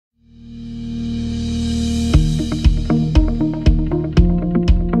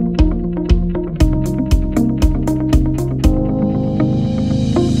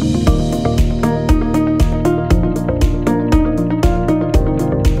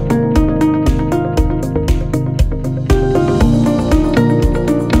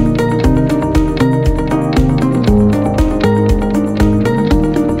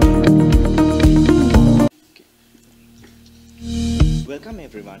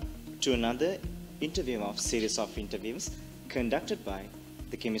to another interview of series of interviews conducted by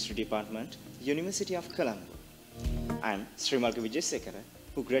the Chemistry Department, University of Colombo. I'm Srimalka Wijesekera,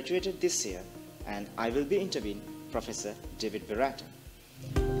 who graduated this year, and I will be interviewing Professor David Beratan.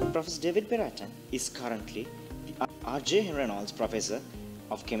 Professor David Beratan is currently the R.J. Reynolds Professor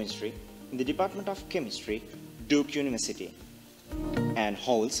of Chemistry in the Department of Chemistry, Duke University, and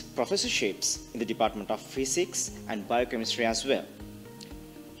holds professorships in the Department of Physics and Biochemistry as well.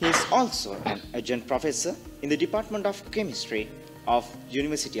 He is also an adjunct professor in the Department of Chemistry of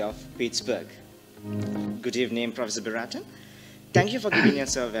University of Pittsburgh. Good evening, Professor Beratan. Thank you for giving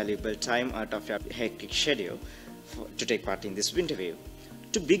us a valuable time out of your hectic schedule to take part in this interview.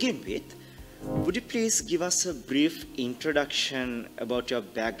 To begin with, would you please give us a brief introduction about your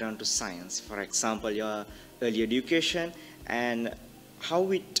background to science, for example, your early education and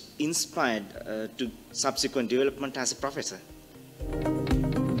how it inspired to subsequent development as a professor?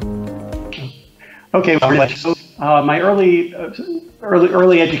 Okay, so my early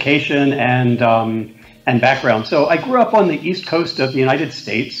education and background. So I grew up on the East Coast of the United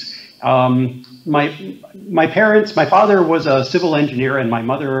States. My father was a civil engineer and my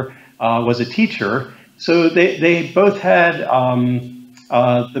mother was a teacher. So they both had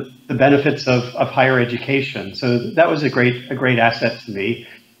the benefits of higher education. So that was a great asset to me.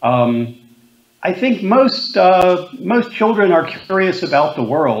 I think most children are curious about the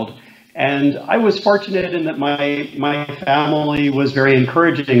world. And I was fortunate in that my family was very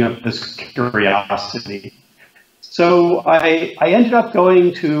encouraging of this curiosity. So I ended up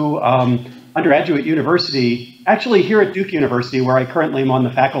going to undergraduate university, actually here at Duke University, where I currently am on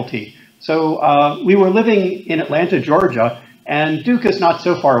the faculty. So we were living in Atlanta, Georgia, and Duke is not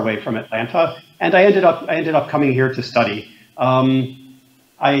so far away from Atlanta. And I ended up coming here to study.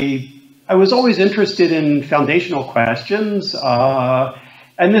 I was always interested in foundational questions.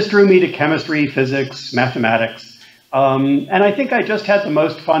 And this drew me to chemistry, physics, mathematics. And I think I just had the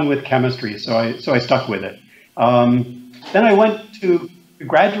most fun with chemistry, so I stuck with it. Then I went to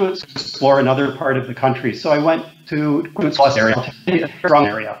graduate school to explore another part of the country. So I went to Queens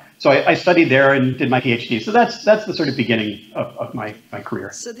area. So I studied there and did my PhD. So that's the sort of beginning of my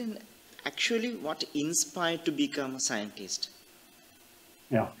career. So then, actually, what inspired to become a scientist?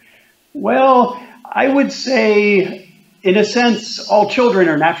 Yeah. Well, I would say, in a sense, all children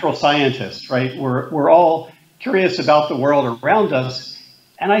are natural scientists, right? We're all curious about the world around us.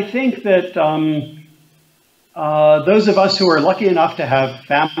 And I think that those of us who are lucky enough to have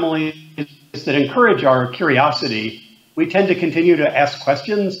families that encourage our curiosity, we tend to continue to ask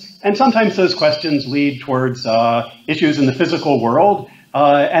questions. And sometimes those questions lead towards issues in the physical world.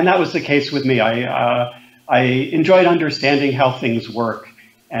 And that was the case with me. I enjoyed understanding how things work.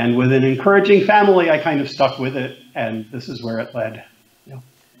 And with an encouraging family, I kind of stuck with it, and this is where it led. Yeah.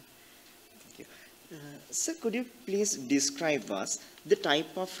 Thank you. Sir, could you please describe us the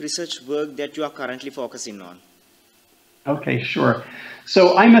type of research work that you are currently focusing on? Okay, sure.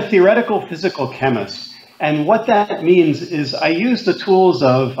 So I'm a theoretical physical chemist, and what that means is I use the tools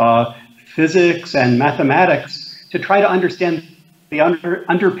of physics and mathematics to try to understand the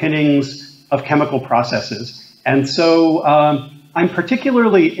underpinnings of chemical processes. And so I'm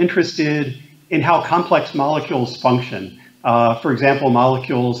particularly interested in how complex molecules function. For example,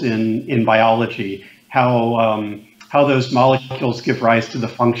 molecules in biology, how those molecules give rise to the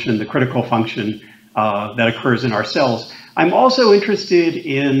function, the critical function that occurs in our cells. I'm also interested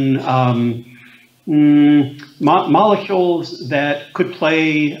in molecules that could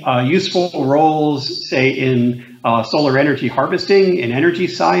play useful roles, say, in solar energy harvesting, in energy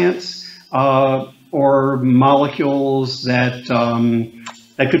science, or molecules that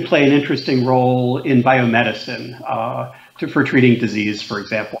could play an interesting role in biomedicine for treating disease, for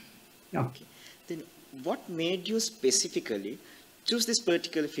example. Yeah. Okay. Then what made you specifically choose these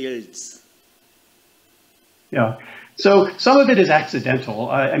particular fields? Yeah. So some of it is accidental.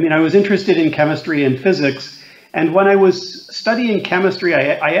 I mean, I was interested in chemistry and physics, and when I was studying chemistry,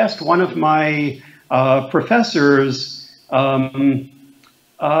 I asked one of my professors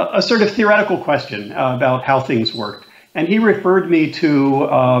a sort of theoretical question about how things worked. And he referred me to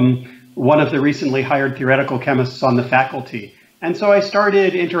one of the recently hired theoretical chemists on the faculty. And so I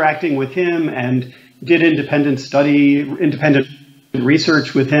started interacting with him and did independent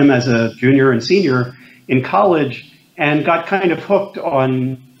research with him as a junior and senior in college, and got kind of hooked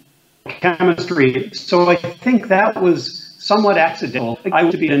on chemistry. So I think that was somewhat accidental. I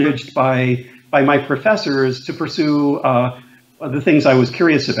was to be encouraged by my professors to pursue the things I was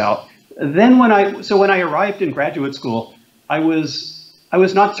curious about. Then when I arrived in graduate school, I was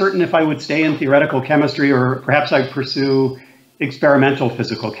not certain if I would stay in theoretical chemistry or perhaps I'd pursue experimental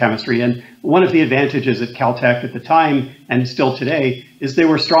physical chemistry. And one of the advantages at Caltech at the time and still today is they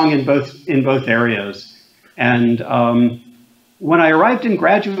were strong in both areas. And when I arrived in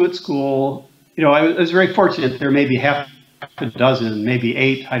graduate school, you know, I was very fortunate. There may be half a dozen, maybe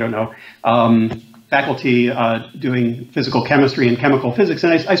 8, I don't know, faculty doing physical chemistry and chemical physics.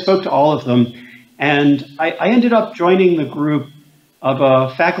 And I spoke to all of them. And I ended up joining the group of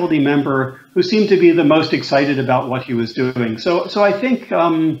a faculty member who seemed to be the most excited about what he was doing. So I think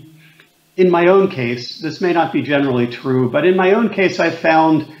in my own case, this may not be generally true, but in my own case, I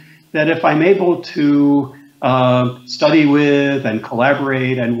found that if I'm able to study with and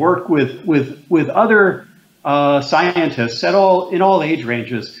collaborate and work with other scientists in all age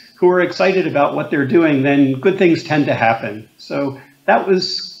ranges who are excited about what they're doing, then good things tend to happen. So that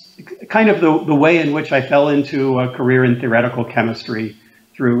was kind of the way in which I fell into a career in theoretical chemistry,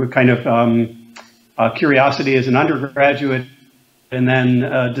 through a kind of curiosity as an undergraduate, and then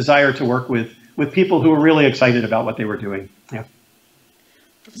a desire to work with people who were really excited about what they were doing. Yeah.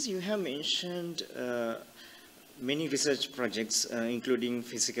 Professor, you have mentioned many research projects, including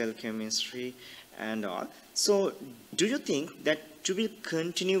physical chemistry and all. So do you think that you will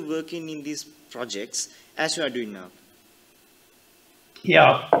continue working in these projects as you are doing now?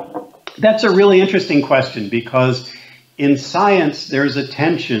 Yeah, that's a really interesting question, because in science, there's a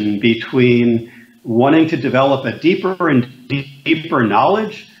tension between wanting to develop a deeper and deeper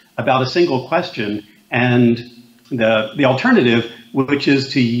knowledge about a single question and the alternative, which is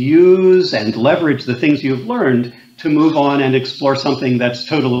to use and leverage the things you've learned to move on and explore something that's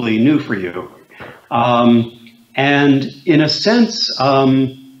totally new for you. And in a sense,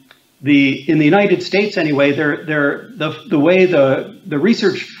 in the United States anyway, the way the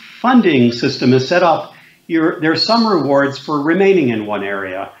research funding system is set up, there's some rewards for remaining in one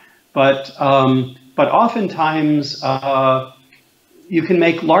area, but oftentimes you can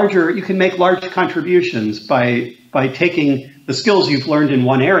make large contributions by taking the skills you've learned in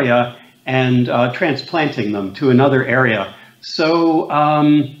one area and transplanting them to another area. So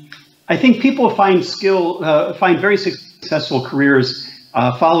I think people find very successful careers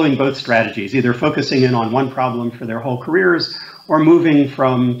following both strategies, either focusing in on one problem for their whole careers or moving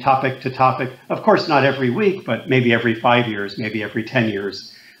from topic to topic. Of course, not every week, but maybe every 5 years, maybe every 10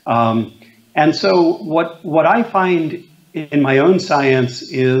 years. And so what I find in my own science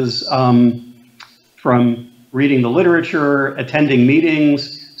is from reading the literature, attending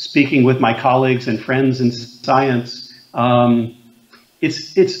meetings, speaking with my colleagues and friends in science,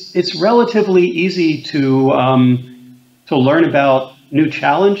 it's relatively easy to learn about new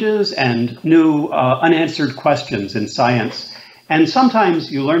challenges and new unanswered questions in science. And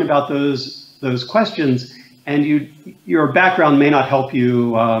sometimes you learn about those questions, and your background may not help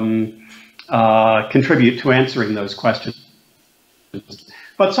you contribute to answering those questions.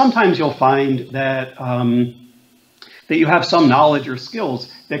 But sometimes you'll find that that you have some knowledge or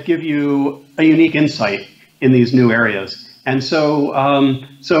skills that give you a unique insight in these new areas. And so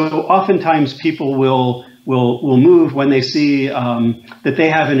oftentimes people will move when they see that they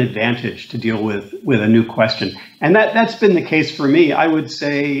have an advantage to deal with a new question. And that's been the case for me. I would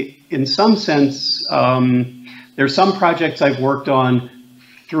say, in some sense, there's some projects I've worked on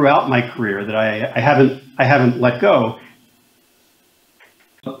throughout my career that I haven't let go.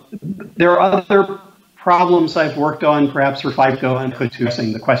 There are other problems I've worked on perhaps for 5 go and could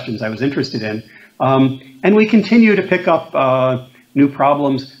addressing the questions I was interested in. And we continue to pick up new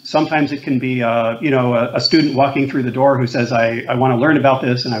problems. Sometimes it can be, a student walking through the door who says, I want to learn about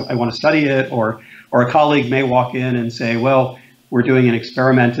this and I want to study it, or a colleague may walk in and say, well, we're doing an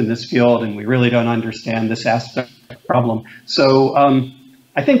experiment in this field and we really don't understand this aspect of the problem. So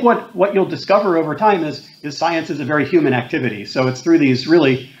I think what you'll discover over time is science is a very human activity. So it's through these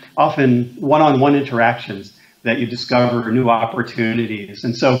really often one-on-one interactions that you discover new opportunities.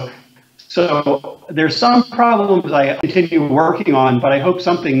 And so there's some problems I continue working on, but I hope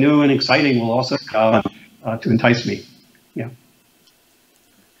something new and exciting will also come to entice me. Yeah.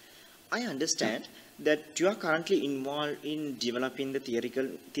 I understand that you are currently involved in developing the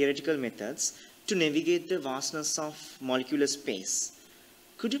theoretical methods to navigate the vastness of molecular space.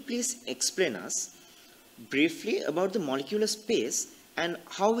 Could you please explain us briefly about the molecular space and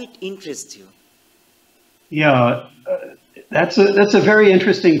how it interests you? Yeah, that's a very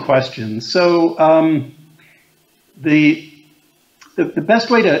interesting question. So the best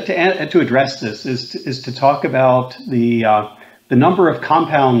way to address this is to talk about the number of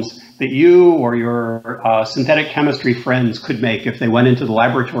compounds that you or your synthetic chemistry friends could make if they went into the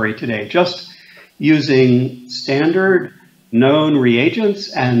laboratory today, just using standard known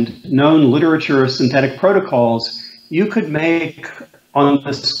reagents and known literature synthetic protocols you could make, on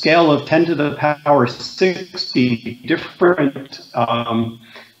the scale of 10 to the power 60, different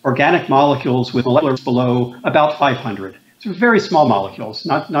organic molecules with molecular below about 500. So very small molecules,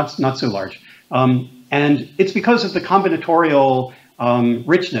 not so large. And it's because of the combinatorial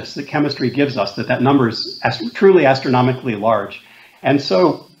richness that chemistry gives us that number is truly astronomically large. And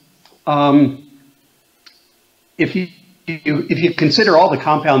so if you consider all the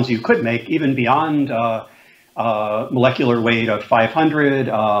compounds you could make, even beyond molecular weight of 500,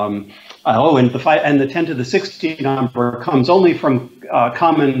 and the 10 to the 60 number comes only from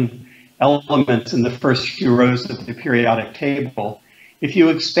common elements in the first few rows of the periodic table. If you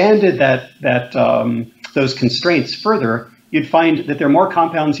expanded those constraints further, you'd find that there are more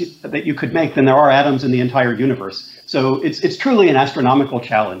compounds that you could make than there are atoms in the entire universe. So it's truly an astronomical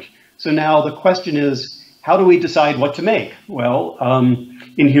challenge. So now the question is, how do we decide what to make? Well,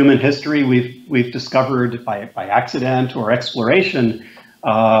 in human history, we've discovered by accident or exploration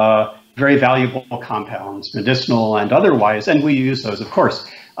very valuable compounds, medicinal and otherwise, and we use those, of course.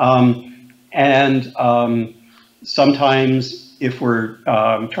 Sometimes, if we're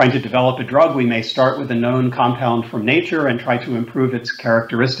trying to develop a drug, we may start with a known compound from nature and try to improve its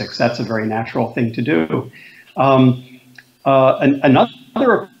characteristics. That's a very natural thing to do.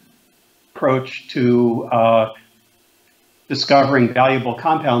 Another approach to discovering valuable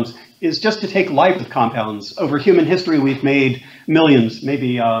compounds is just to take libraries of compounds. Over human history, we've made millions,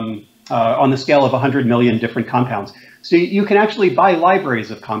 maybe on the scale of 100 million different compounds. So you can actually buy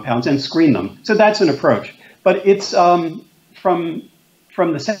libraries of compounds and screen them. So that's an approach. But it's from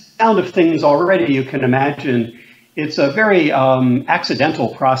the sound of things already, you can imagine it's a very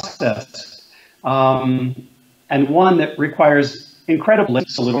accidental process, and one that requires incredible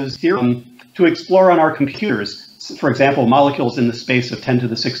solutions here to explore on our computers. For example, molecules in the space of 10 to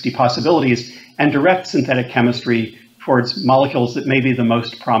the 60 possibilities, and direct synthetic chemistry towards molecules that may be the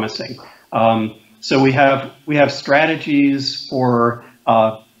most promising. So we have strategies for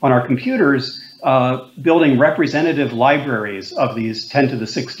on our computers building representative libraries of these 10 to the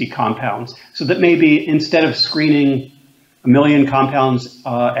 60 compounds, so that maybe instead of screening 1 million compounds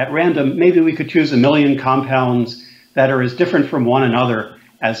at random, maybe we could choose 1 million compounds that are as different from one another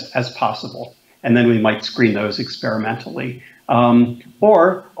as possible. And then we might screen those experimentally.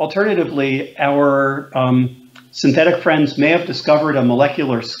 Or alternatively, our synthetic friends may have discovered a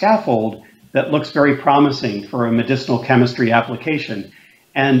molecular scaffold that looks very promising for a medicinal chemistry application.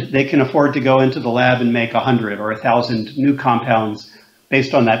 And they can afford to go into the lab and make 100 or 1,000 new compounds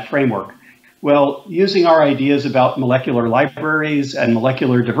based on that framework. Well, using our ideas about molecular libraries and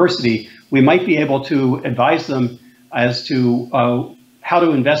molecular diversity, we might be able to advise them as to how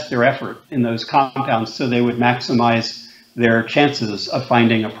to invest their effort in those compounds so they would maximize their chances of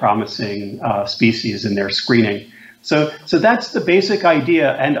finding a promising species in their screening. So that's the basic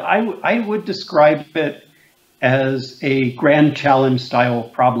idea, and I would describe it as a grand challenge style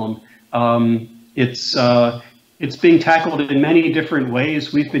problem. It's being tackled in many different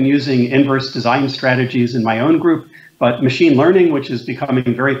ways. We've been using inverse design strategies in my own group, but machine learning, which is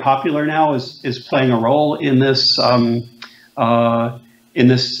becoming very popular now, is playing a role in this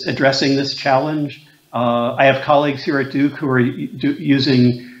addressing this challenge. I have colleagues here at Duke who are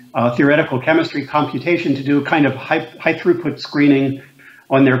using theoretical chemistry computation to do kind of high throughput screening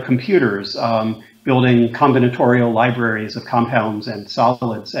on their computers, building combinatorial libraries of compounds and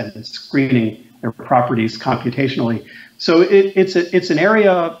solids and screening their properties computationally. So it's an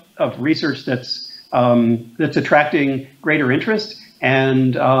area of research that's attracting greater interest,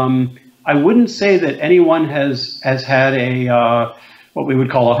 and I wouldn't say that anyone has had a what we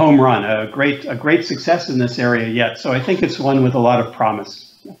would call a home run, a great success in this area yet. So I think it's one with a lot of promise.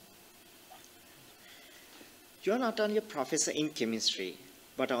 You are not only a professor in chemistry,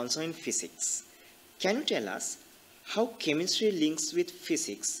 but also in physics. Can you tell us how chemistry links with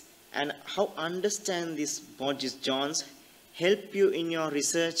physics and how understand these Borges-Jones help you in your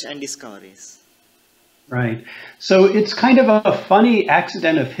research and discoveries? Right. So it's kind of a funny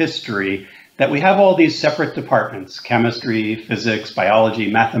accident of history that we have all these separate departments: chemistry, physics,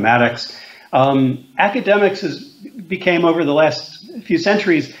 biology, mathematics. Academics became, over the last few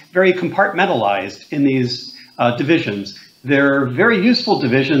centuries, very compartmentalized in these divisions. They're very useful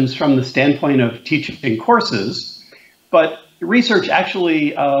divisions from the standpoint of teaching courses, but research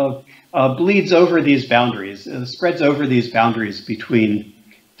actually bleeds over these boundaries, spreads over these boundaries between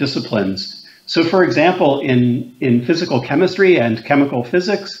disciplines. So for example, in physical chemistry and chemical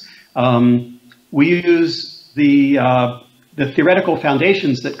physics, we use the theoretical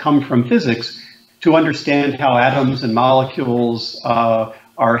foundations that come from physics to understand how atoms and molecules are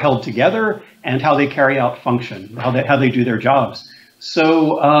are held together and how they carry out function, how they do their jobs.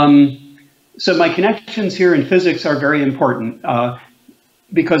 So, so my connections here in physics are very important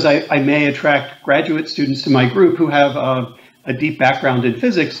because I may attract graduate students to my group who have a deep background in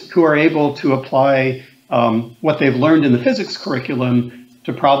physics, who are able to apply what they've learned in the physics curriculum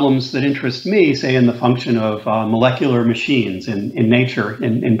to problems that interest me, say in the function of molecular machines in nature,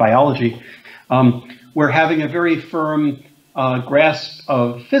 in biology, where having a very firm grasp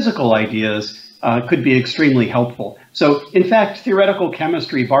of physical ideas could be extremely helpful. So in fact, theoretical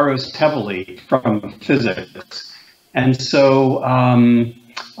chemistry borrows heavily from physics. And so,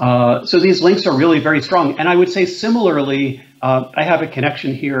 so these links are really very strong. And I would say similarly, I have a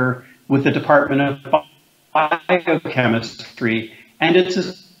connection here with the Department of Biochemistry, and it's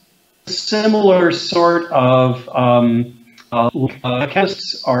a similar sort of,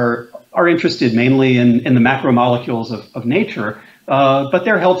 chemists are interested mainly in the macromolecules of nature, but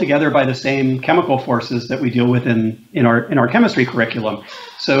they're held together by the same chemical forces that we deal with in our chemistry curriculum.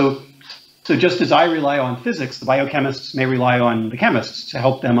 So just as I rely on physics, the biochemists may rely on the chemists to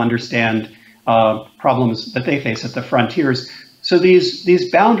help them understand problems that they face at the frontiers. So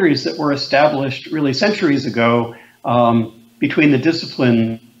these boundaries that were established really centuries ago between the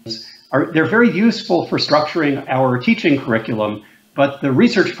disciplines they're very useful for structuring our teaching curriculum, but the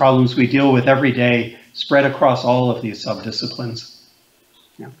research problems we deal with every day spread across all of these subdisciplines.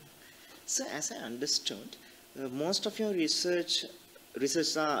 Yeah. So as I understood, most of your research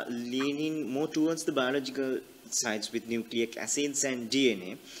are leaning more towards the biological sides with nucleic acids and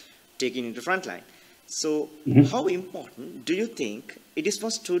DNA taken into frontline. So how important do you think it is for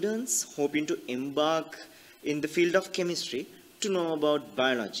students hoping to embark in the field of chemistry to know about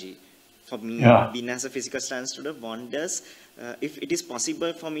biology? For me, being as a physical science student, wonders if it is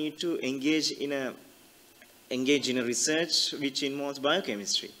possible for me to engage in a research which involves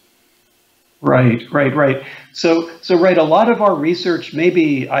biochemistry. Right. So right, a lot of our research,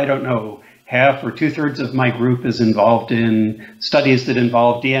 maybe, I don't know, half or 2/3 of my group is involved in studies that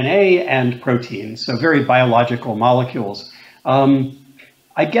involve DNA and proteins, so very biological molecules.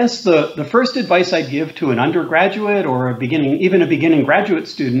 I guess the first advice I'd give to an undergraduate or even a beginning graduate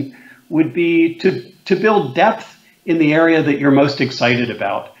student would be to build depth in the area that you're most excited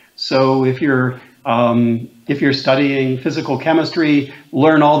about. So if you're studying physical chemistry,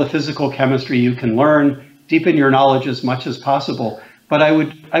 learn all the physical chemistry you can learn, deepen your knowledge as much as possible. But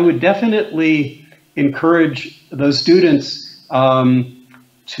I would definitely encourage those students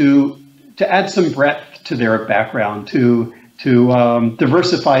to add some breadth to their background, to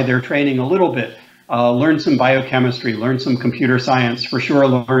diversify their training a little bit. Learn some biochemistry, learn some computer science, for sure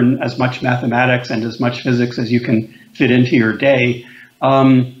learn as much mathematics and as much physics as you can fit into your day.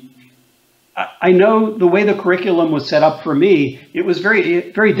 I know the way the curriculum was set up for me, it was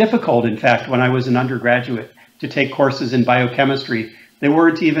very difficult, in fact, when I was an undergraduate to take courses in biochemistry. They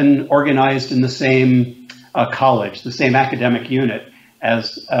weren't even organized in the same college, the same academic unit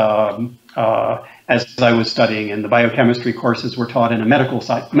as I was studying, and the biochemistry courses were taught in a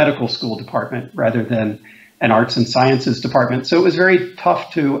medical school department rather than an arts and sciences department. So it was very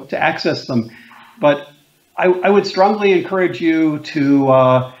tough to access them. But I would strongly encourage you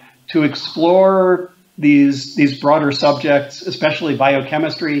to explore these broader subjects, especially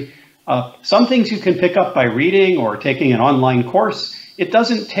biochemistry. Some things you can pick up by reading or taking an online course. It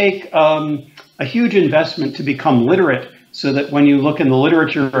doesn't take a huge investment to become literate, so that when you look in the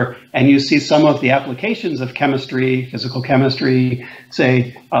literature and you see some of the applications of chemistry, physical chemistry,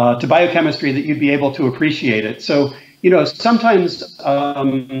 say, to biochemistry, that you'd be able to appreciate it. So, sometimes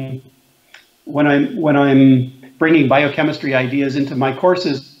when I'm bringing biochemistry ideas into my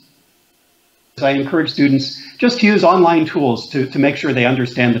courses, I encourage students just to use online tools to make sure they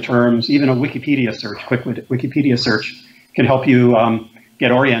understand the terms. Even a Wikipedia search, quick Wikipedia search, can help you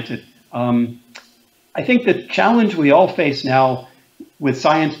get oriented. I think the challenge we all face now, with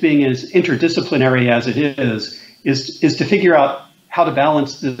science being as interdisciplinary as it is to figure out how to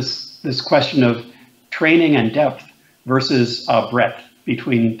balance this question of training and depth versus breadth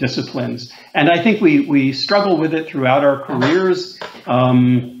between disciplines. And I think we struggle with it throughout our careers.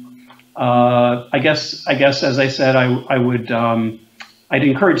 I guess, as I said, I'd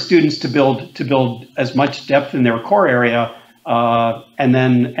encourage students to build as much depth in their core area. And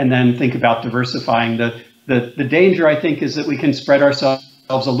then think about diversifying. The danger, I think, is that we can spread ourselves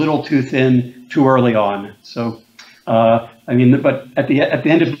a little too thin too early on. So, but at the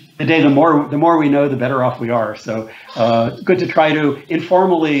end of the day, the more we know, the better off we are. So, good to try to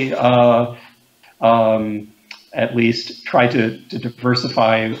informally, at least, try to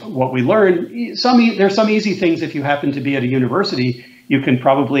diversify what we learn. There's some easy things if you happen to be at a university. you can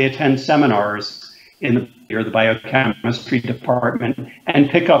probably attend seminars in the biochemistry department and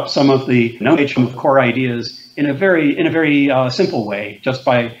pick up some of the knowledge of core ideas in a very simple way, just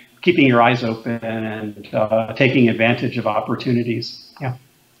by keeping your eyes open and taking advantage of opportunities. Yeah.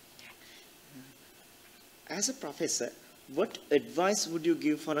 As a professor, what advice would you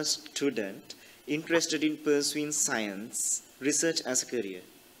give for a student interested in pursuing science research as a career?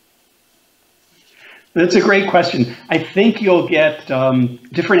 That's a great question. I think you'll get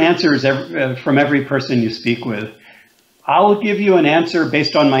different answers from every person you speak with. I'll give you an answer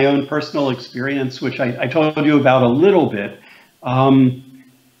based on my own personal experience, which I told you about a little bit.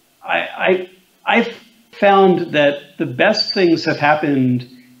 I've found that the best things have happened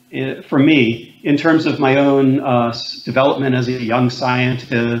for me in terms of my own development as a young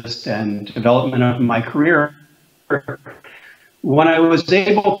scientist and development of my career, when I was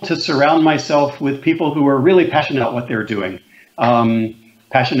able to surround myself with people who were really passionate about what they're doing,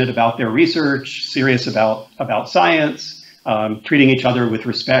 passionate about their research, serious about science, treating each other with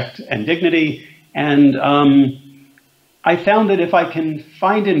respect and dignity. And I found that if I can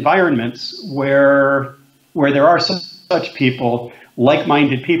find environments where there are such people,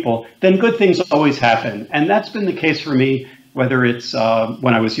 like-minded people, then good things always happen. And that's been the case for me, whether it's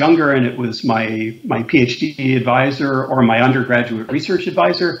when I was younger and it was my PhD advisor or my undergraduate research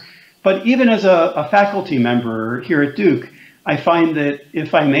advisor. But even as a faculty member here at Duke, I find that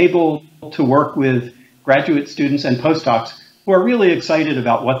if I'm able to work with graduate students and postdocs who are really excited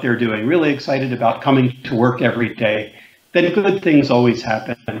about what they're doing, really excited about coming to work every day, then good things always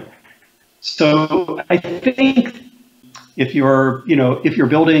happen. So I think if you're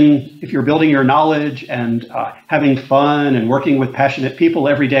building your knowledge and having fun and working with passionate people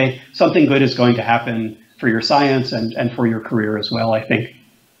every day, something good is going to happen for your science and for your career as well, I think.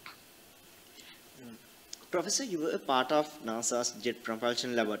 Professor, you were a part of NASA's Jet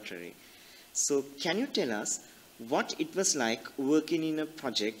Propulsion Laboratory. So can you tell us what it was like working in a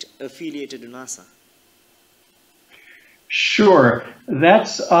project affiliated to NASA? Sure.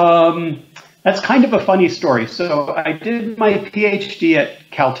 That's kind of a funny story. So I did my PhD at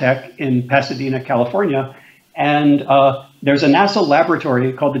Caltech in Pasadena, California, and there's a NASA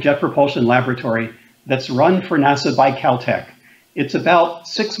laboratory called the Jet Propulsion Laboratory that's run for NASA by Caltech. It's about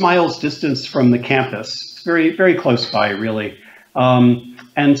 6 miles distance from the campus. It's very, very close by, really.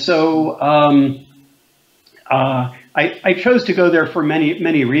 And so I chose to go there for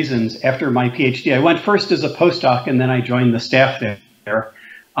many reasons after my PhD. I went first as a postdoc, and then I joined the staff there.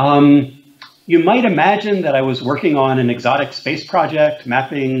 You might imagine that I was working on an exotic space project,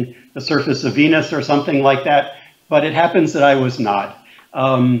 mapping the surface of Venus or something like that, but it happens that I was not.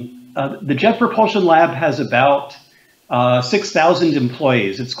 The Jet Propulsion Lab has about 6,000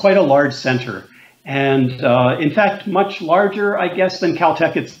 employees. It's quite a large center, and in fact, much larger, I guess, than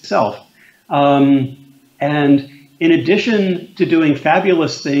Caltech itself. And in addition to doing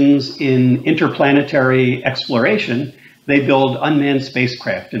fabulous things in interplanetary exploration, they build unmanned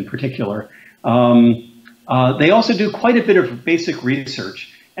spacecraft in particular. They also do quite a bit of basic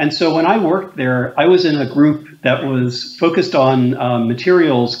research. And so when I worked there, I was in a group that was focused on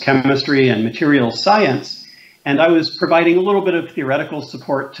materials chemistry and materials science. And I was providing a little bit of theoretical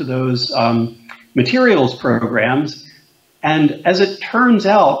support to those materials programs. And as it turns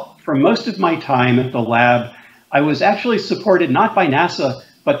out, for most of my time at the lab, I was actually supported not by NASA,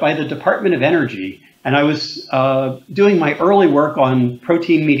 but by the Department of Energy. And I was doing my early work on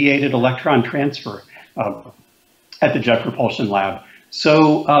protein-mediated electron transfer at the Jet Propulsion Lab.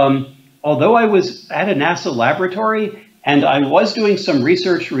 So although I was at a NASA laboratory and I was doing some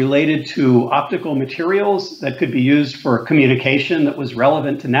research related to optical materials that could be used for communication that was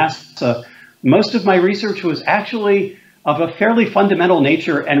relevant to NASA, most of my research was actually of a fairly fundamental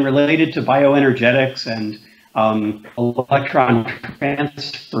nature and related to bioenergetics and electron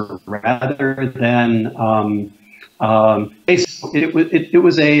transfer rather than it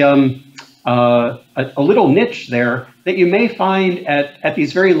was a little niche there that you may find at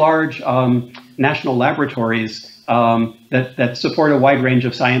these very large national laboratories that support a wide range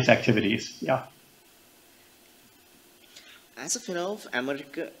of science activities. Yeah. As a fellow of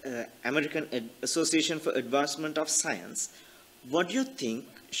American Association for Advancement of Science, what do you think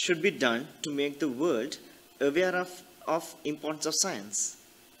should be done to make the world aware of importance of science?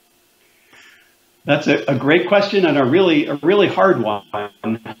 That's a great question and a really hard one.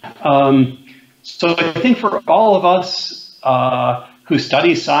 So I think for all of us who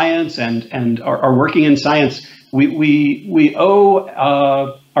study science and are working in science, we owe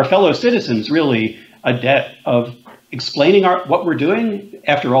our fellow citizens really a debt of explaining what we're doing.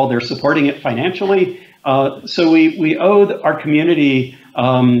 After all, they're supporting it financially, So we owe our community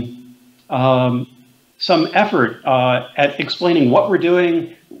some effort at explaining what we're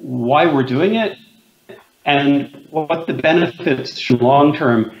doing, why we're doing it, and what the benefits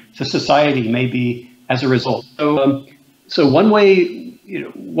long-term to society may be as a result. So one way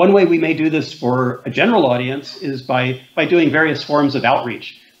we may do this for a general audience is by doing various forms of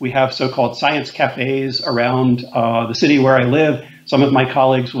outreach. We have so-called science cafes around the city where I live. Some of my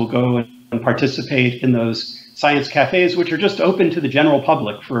colleagues will go and participate in those science cafes, which are just open to the general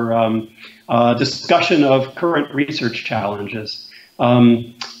public for discussion of current research challenges.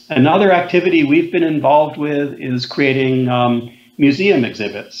 Another activity we've been involved with is creating museum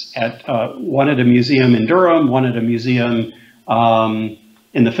exhibits, one at a museum in Durham, one at a museum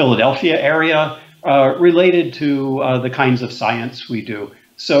in the Philadelphia area, related to the kinds of science we do.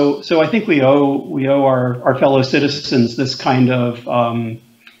 So I think we owe our fellow citizens this kind of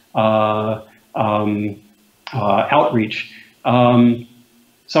outreach.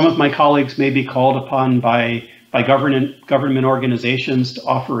 Some of my colleagues may be called upon by government organizations to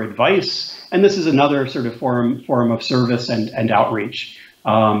offer advice, and this is another sort of form of service and outreach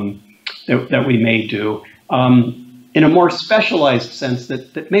that we may do in a more specialized sense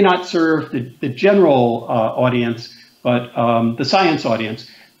that may not serve the general audience, but the science audience.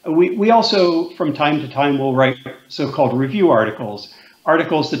 We also, from time to time, will write so-called review articles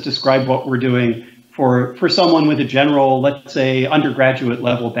that describe what we're doing for someone with a general, let's say, undergraduate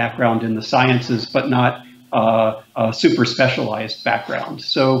level background in the sciences, but not a super specialized background.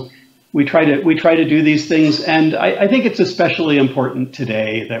 So we try to do these things, and I think it's especially important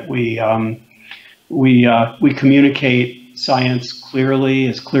today that we communicate science clearly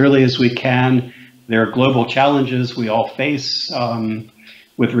as we can. There are global challenges we all face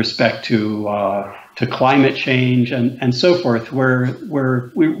with respect to climate change and so forth, where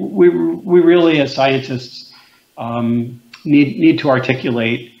we really as scientists need to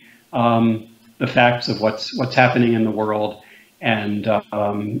articulate the facts of what's happening in the world and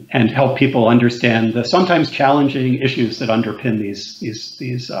help people understand the sometimes challenging issues that underpin these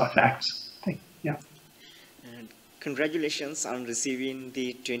facts. Yeah. And congratulations on receiving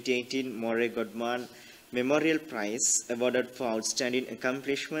the 2018 Murray Goodman Memorial Prize awarded for outstanding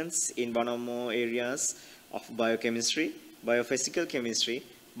accomplishments in one or more areas of biochemistry, biophysical chemistry,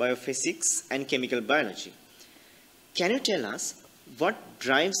 biophysics, and chemical biology. Can you tell us what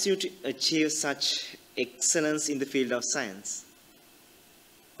drives you to achieve such excellence in the field of science?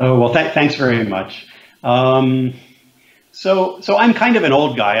 Oh, well, thanks very much. So I'm kind of an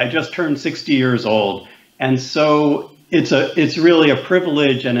old guy. I just turned 60 years old. And so it's really a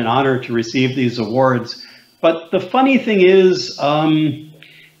privilege and an honor to receive these awards. But the funny thing is,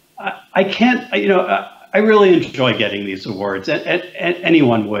 I can't, I really enjoy getting these awards.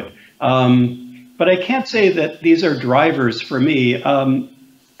 Anyone would. But I can't say that these are drivers for me.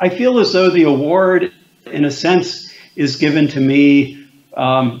 I feel as though the award, in a sense, is given to me,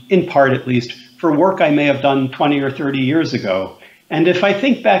 in part at least, for work I may have done 20 or 30 years ago. And if I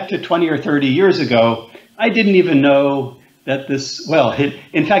think back to 20 or 30 years ago, I didn't even know that this, well,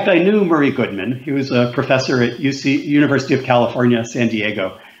 in fact, I knew Murray Goodman. He was a professor at University of California, San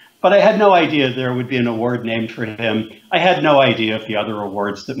Diego. But I had no idea there would be an award named for him. I had no idea of the other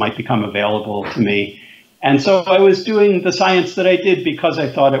awards that might become available to me. And so I was doing the science that I did because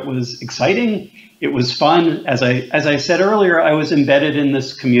I thought it was exciting. It was fun. As I said earlier, I was embedded in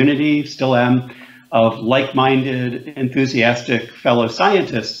this community, still am, of like-minded, enthusiastic fellow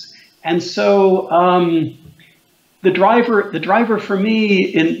scientists. And so the driver for me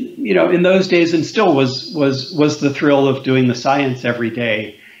in those days and still was the thrill of doing the science every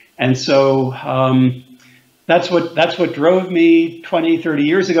day. And so that's what drove me 20, 30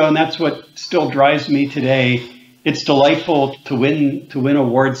 years ago, and that's what still drives me today. It's delightful to win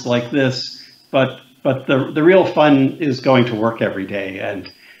awards like this, but the real fun is going to work every day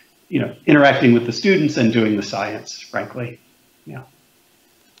and interacting with the students and doing the science, frankly. Yeah.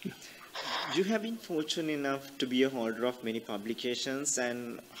 You have been fortunate enough to be a holder of many publications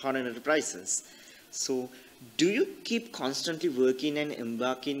and honorary prizes. So, do you keep constantly working and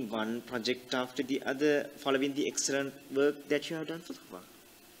embarking one project after the other, following the excellent work that you have done so far?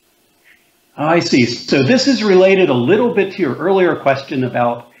 I see. So this is related a little bit to your earlier question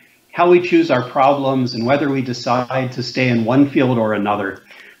about how we choose our problems and whether we decide to stay in one field or another.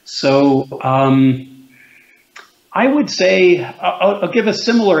 So I would say, I'll give a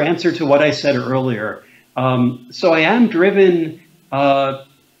similar answer to what I said earlier. So I am driven,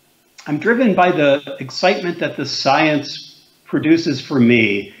 I'm driven by the excitement that the science produces for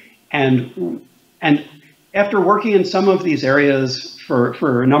me. And after working in some of these areas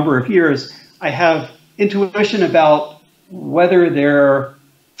for a number of years, I have intuition about whether they're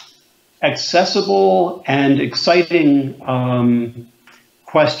accessible and exciting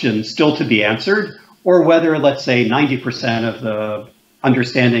questions still to be answered, or whether, let's say, 90% of the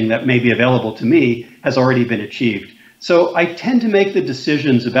understanding that may be available to me has already been achieved. So I tend to make the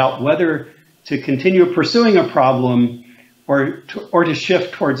decisions about whether to continue pursuing a problem or to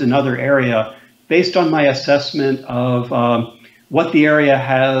shift towards another area based on my assessment of what the area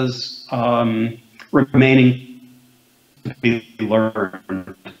has remaining to be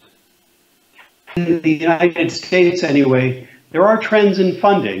learned. In the United States, anyway, there are trends in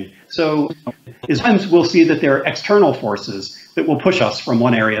funding. So sometimes we'll see that there are external forces that will push us from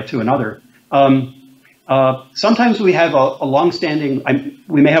one area to another. Sometimes we have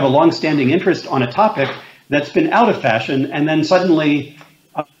we may have a long-standing interest on a topic that's been out of fashion, and then suddenly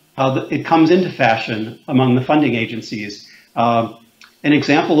it comes into fashion among the funding agencies. An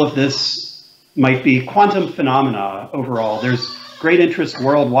example of this might be quantum phenomena overall. There's great interest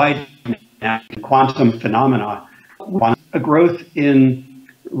worldwide now in quantum phenomena. A growth in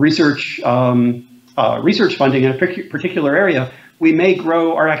research funding in a particular area, we may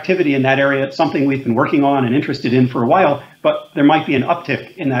grow our activity in that area. It's something we've been working on and interested in for a while, but there might be an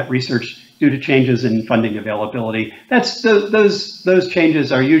uptick in that research due to changes in funding availability. Those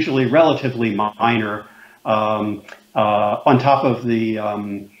changes are usually relatively minor on top of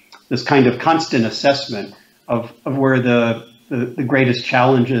this kind of constant assessment of where the greatest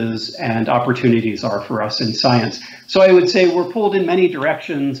challenges and opportunities are for us in science. So I would say we're pulled in many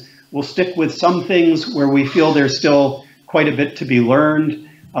directions. We'll stick with some things where we feel there's still quite a bit to be learned.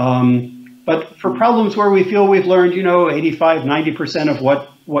 But for problems where we feel we've learned, 85, 90% of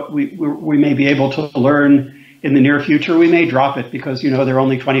what we may be able to learn in the near future, we may drop it because, there are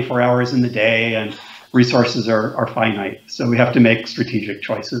only 24 hours in the day and resources are finite. So we have to make strategic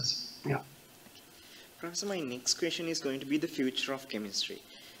choices. Yeah. Professor, my next question is going to be the future of chemistry.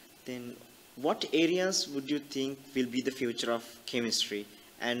 Then what areas would you think will be the future of chemistry,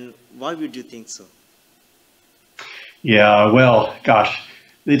 and why would you think so? Yeah, well, gosh,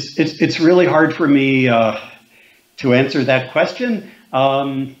 it's really hard for me to answer that question.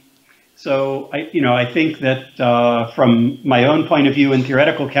 So I think that from my own point of view in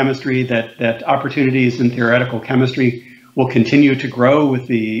theoretical chemistry, that opportunities in theoretical chemistry will continue to grow with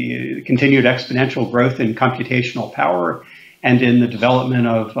the continued exponential growth in computational power and in the development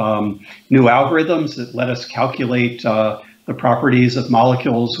of new algorithms that let us calculate the properties of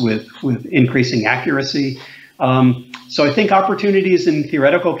molecules with increasing accuracy. So I think opportunities in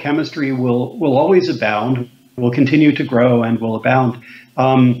theoretical chemistry will always abound, will continue to grow and will abound.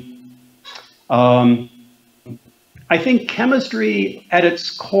 I think chemistry at its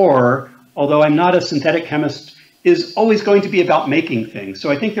core, although I'm not a synthetic chemist, is always going to be about making things. So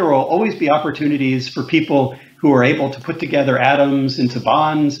I think there will always be opportunities for people who are able to put together atoms into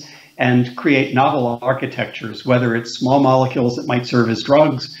bonds and create novel architectures, whether it's small molecules that might serve as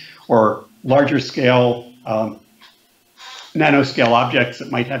drugs or larger scale, nanoscale objects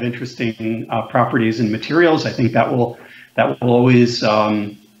that might have interesting properties in materials. I think that will always,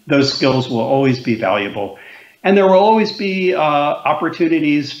 those skills will always be valuable. And there will always be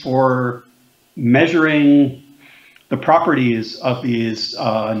opportunities for measuring the properties of these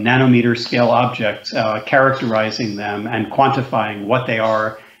nanometer scale objects, characterizing them and quantifying what they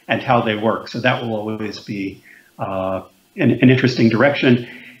are and how they work. So that will always be an interesting direction.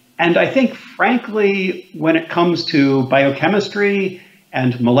 And I think, frankly, when it comes to biochemistry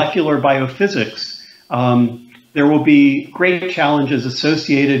and molecular biophysics, there will be great challenges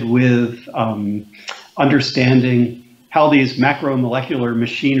associated with understanding how these macromolecular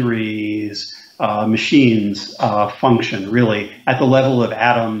machines function, really, at the level of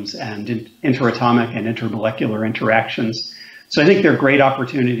atoms and interatomic and intermolecular interactions. So I think there are great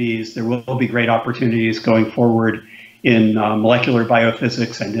opportunities. There will be great opportunities going forward in molecular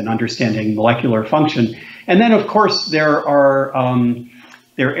biophysics and in understanding molecular function. And then, of course, there are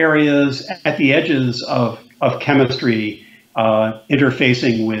areas at the edges of chemistry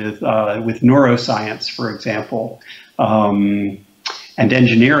interfacing with neuroscience, for example, and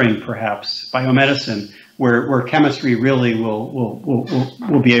engineering, perhaps, biomedicine, where chemistry really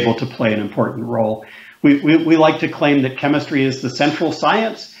will be able to play an important role. We like to claim that chemistry is the central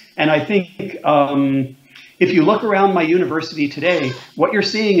science, and I think if you look around my university today, what you're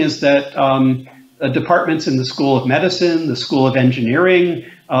seeing is that departments in the School of Medicine, the School of Engineering,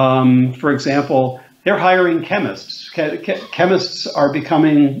 for example, they're hiring chemists. Chemists are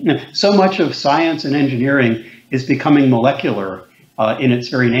becoming, so much of science and engineering is becoming molecular in its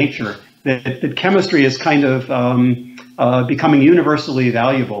very nature, that chemistry is kind of becoming universally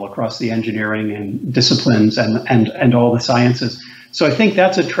valuable across the engineering and disciplines and all the sciences. So I think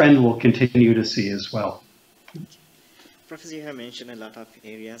that's a trend we'll continue to see as well. Professor, you have mentioned a lot of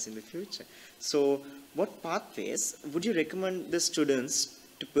areas in the future. So what pathways would you recommend the students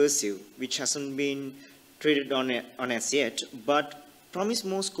to pursue, which hasn't been treated on as yet, but promise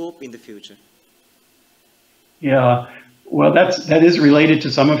more scope in the future? Yeah, well, that is related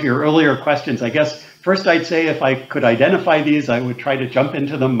to some of your earlier questions. I guess first I'd say if I could identify these, I would try to jump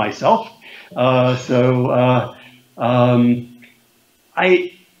into them myself. I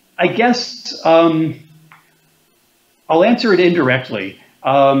guess I'll answer it indirectly.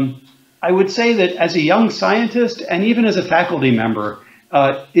 I would say that as a young scientist and even as a faculty member,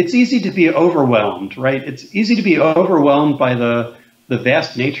 it's easy to be overwhelmed, right? It's easy to be overwhelmed by the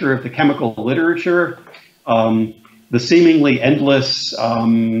vast nature of the chemical literature, the seemingly endless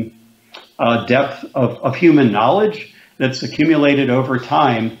depth of human knowledge that's accumulated over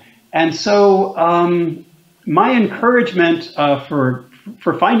time. And so my encouragement for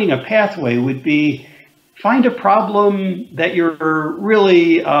finding a pathway would be find a problem that you're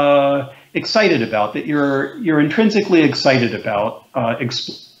really excited about, that you're intrinsically excited about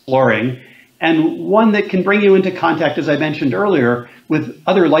exploring, and one that can bring you into contact, as I mentioned earlier, with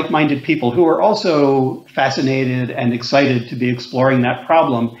other like-minded people who are also fascinated and excited to be exploring that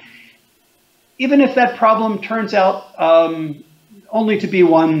problem. Even if that problem turns out only to be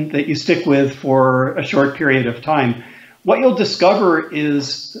one that you stick with for a short period of time, what you'll discover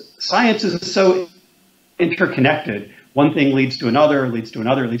is science is so interconnected. One thing leads to another, leads to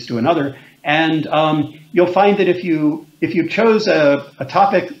another, leads to another. And you'll find that if you chose a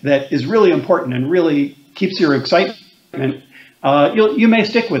topic that is really important and really keeps your excitement, you may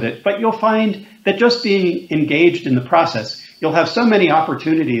stick with it. But you'll find that just being engaged in the process, you'll have so many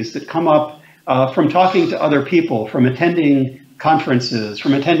opportunities that come up from talking to other people, from attending conferences,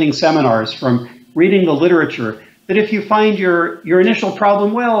 from attending seminars, from reading the literature, that if you find your initial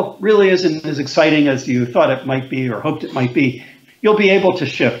problem, well, really isn't as exciting as you thought it might be or hoped it might be, you'll be able to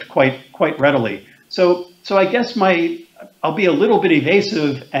shift quite readily. So I guess I'll be a little bit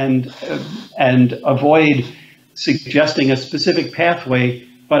evasive and avoid suggesting a specific pathway,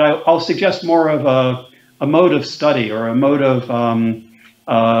 but I'll suggest more of a mode of study or a mode of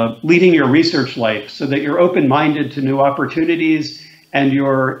leading your research life so that you're open-minded to new opportunities and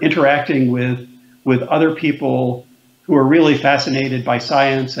you're interacting with other people who are really fascinated by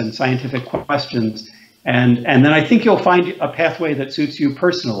science and scientific questions. And then I think you'll find a pathway that suits you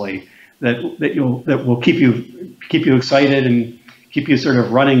personally, that will keep you excited and keep you sort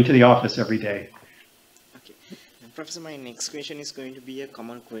of running to the office every day. Okay. And Professor, my next question is going to be a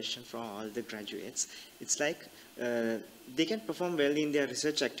common question for all the graduates. It's like they can perform well in their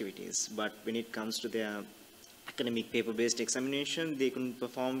research activities, but when it comes to their academic paper-based examination, they couldn't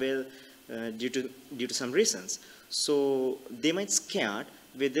perform well due to some reasons. So they might scared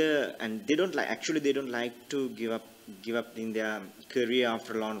whether, and they don't like to give up in their career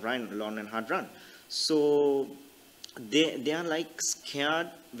after a long and hard run. So they are like scared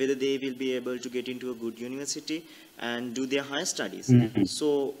whether they will be able to get into a good university and do their higher studies. Mm-hmm.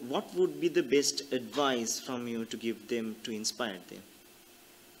 So what would be the best advice from you to give them to inspire them?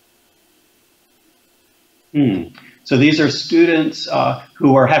 So these are students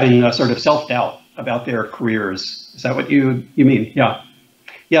who are having a sort of self-doubt about their careers. Is that what you mean? Yeah.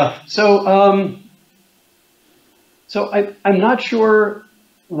 Yeah. So I'm not sure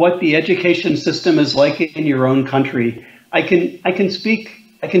what the education system is like in your own country. I can speak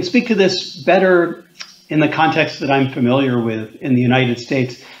to this better in the context that I'm familiar with in the United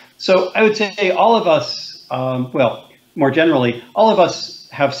States. So I would say all of us, well, more generally, all of us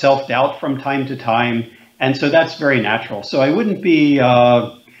have self-doubt from time to time. And so that's very natural. So I wouldn't be,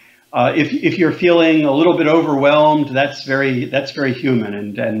 if you're feeling a little bit overwhelmed, that's very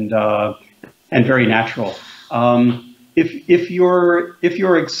human and very natural. If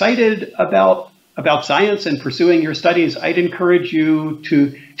you're excited about science and pursuing your studies, I'd encourage you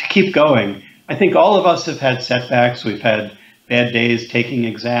to keep going. I think all of us have had setbacks. We've had bad days taking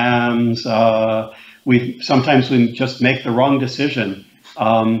exams. Sometimes we just make the wrong decision.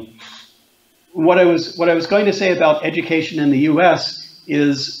 What I was going to say about education in the U.S.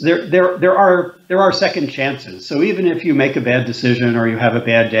 is there are second chances. So even if you make a bad decision or you have a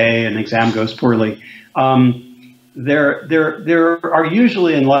bad day and an exam goes poorly, there are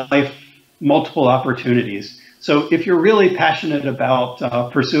usually in life multiple opportunities. So if you're really passionate about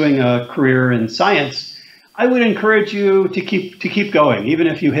pursuing a career in science, I would encourage you to keep going, even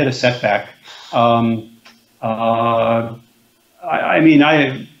if you hit a setback.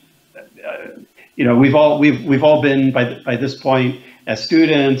 we've all been by this point as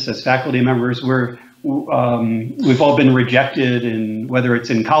students, as faculty members, we've all been rejected in whether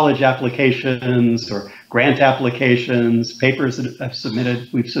it's in college applications or grant applications, papers that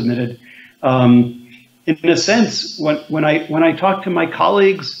we've submitted. In a sense, when I talk to my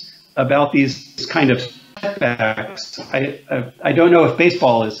colleagues about these kind of setbacks, I don't know if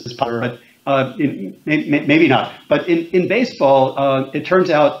baseball is popular, but maybe not. But in baseball, it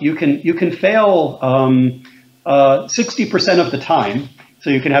turns out you can fail 60% of the time. So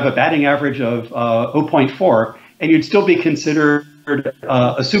you can have a batting average of 0.4, and you'd still be considered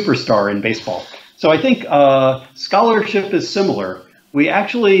a superstar in baseball. So I think scholarship is similar. We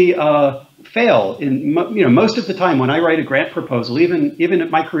actually fail in most of the time when I write a grant proposal, even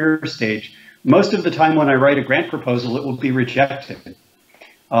at my career stage. Most of the time when I write a grant proposal, it will be rejected.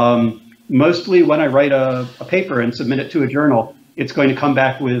 Mostly when I write a paper and submit it to a journal, it's going to come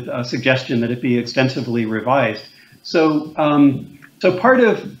back with a suggestion that it be extensively revised. So part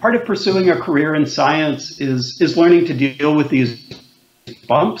of pursuing a career in science is learning to deal with these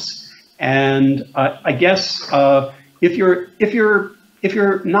bumps. And I guess if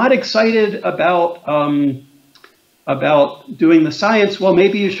you're not excited about doing the science, well,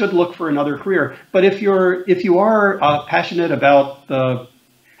 maybe you should look for another career. But if you are passionate about the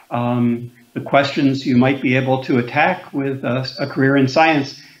questions you might be able to attack with a career in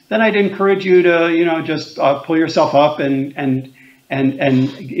science, then I'd encourage you to just pull yourself up and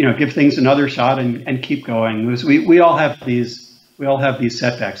give things another shot and keep going. Because we all have these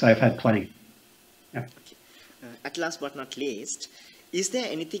setbacks. I've had plenty. Yeah. Okay. At last but not least, is there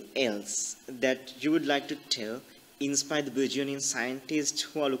anything else that you would like to tell, inspire the burgeoning scientists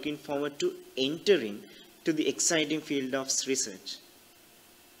who are looking forward to entering to the exciting field of research?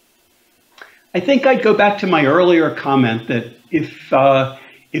 I think I'd go back to my earlier comment that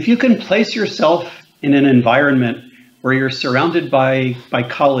if you can place yourself in an environment where you're surrounded by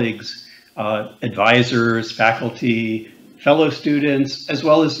colleagues, advisors, faculty, fellow students, as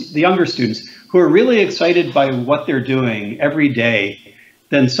well as the younger students who are really excited by what they're doing every day,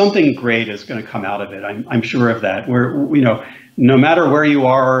 then something great is going to come out of it. I'm sure of that. No matter where you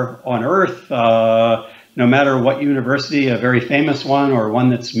are on Earth, no matter what university, a very famous one or one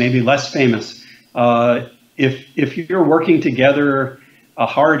that's maybe less famous, if you're working together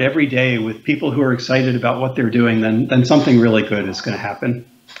hard every day with people who are excited about what they're doing, then something really good is going to happen.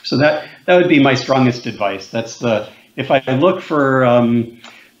 So that would be my strongest advice. If I look for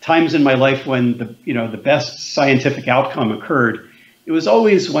times in my life when the best scientific outcome occurred, it was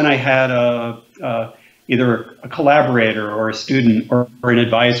always when I had either a collaborator or a student or an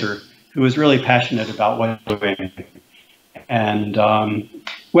advisor who was really passionate about what they're doing. And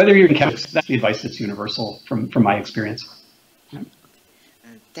whether you're in chemistry, that's the advice that's universal from my experience.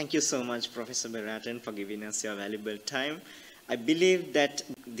 Thank you so much, Professor Beratan, for giving us your valuable time. I believe that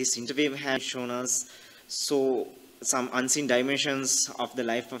this interview has shown us some unseen dimensions of the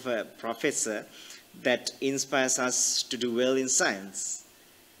life of a professor that inspires us to do well in science.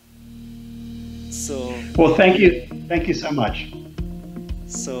 Well, thank you so much.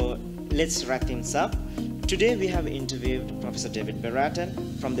 So let's wrap things up. Today we have interviewed Professor David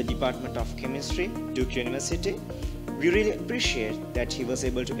Beratan from the Department of Chemistry, Duke University. We really appreciate that he was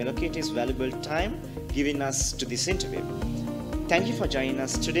able to allocate his valuable time giving us to this interview. Thank you for joining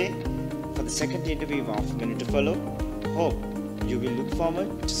us today for the second interview of Minute to Follow. Hope you will look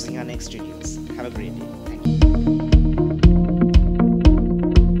forward to seeing our next videos. Have a great day.